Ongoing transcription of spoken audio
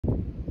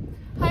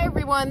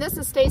everyone, this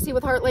is Stacy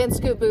with Heartland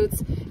Scoop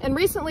Boots, and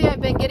recently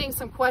I've been getting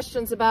some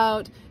questions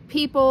about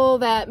people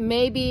that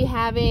may be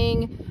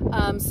having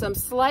some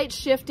slight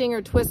shifting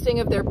or twisting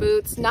of their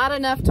boots, not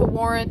enough to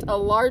warrant a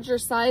larger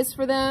size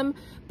for them,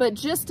 but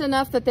just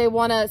enough that they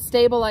want to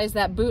stabilize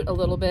that boot a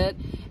little bit.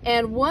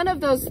 And one of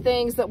those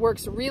things that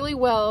works really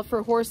well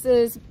for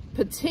horses,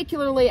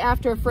 particularly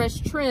after a fresh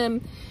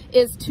trim,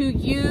 is to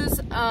use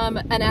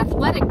an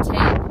athletic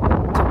tape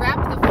to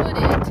wrap the foot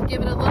in to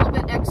give it a little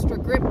bit extra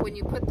grip when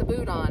you put the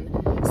boot on.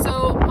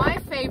 So my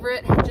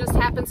favorite just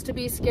happens to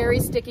be Scary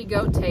Sticky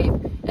Goat Tape,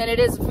 and it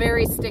is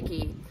very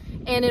sticky.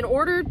 And in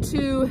order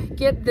to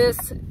get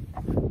this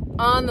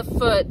on the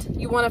foot,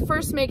 you want to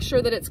first make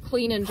sure that it's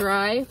clean and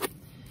dry.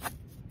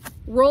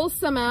 Roll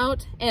some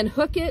out and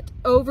hook it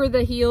over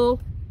the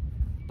heel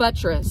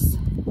buttress.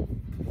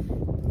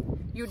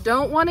 You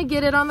don't want to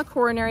get it on the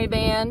coronary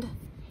band,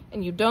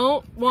 and you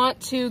don't want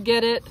to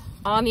get it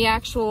on the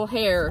actual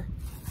hair.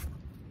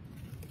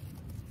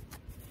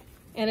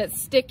 And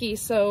it's sticky,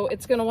 so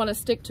it's going to want to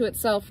stick to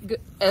itself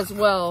as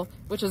well,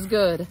 which is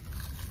good.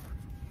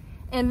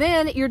 And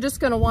then you're just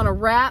going to want to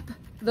wrap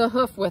the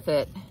hoof with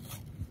it.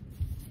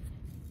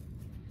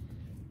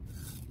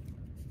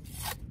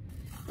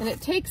 And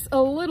it takes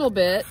a little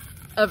bit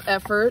of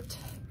effort.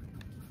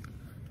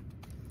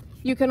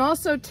 You can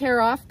also tear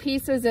off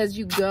pieces as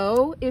you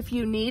go if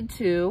you need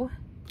to,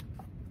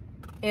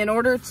 in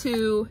order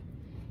to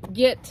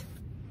get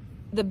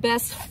the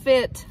best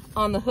fit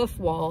on the hoof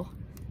wall.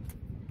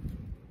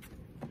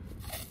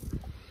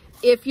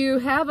 If you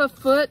have a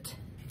foot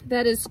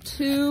that is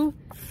too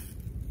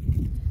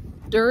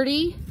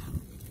dirty,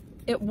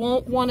 it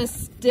won't want to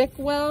stick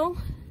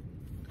well.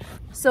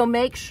 So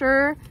make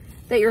sure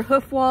that your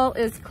hoof wall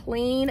is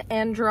clean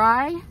and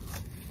dry.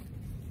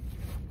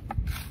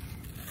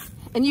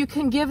 And you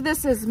can give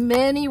this as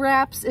many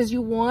wraps as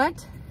you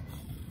want.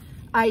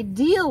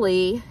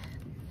 Ideally,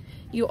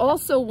 you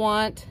also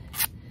want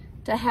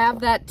to have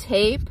that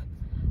tape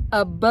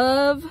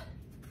above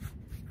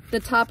the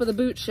top of the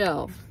boot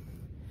shell.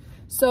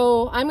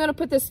 So I'm going to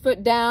put this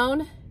foot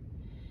down.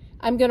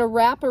 I'm going to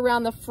wrap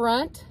around the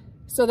front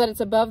so that it's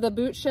above the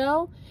boot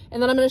shell.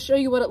 And then I'm going to show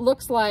you what it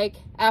looks like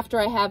after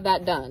I have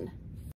that done.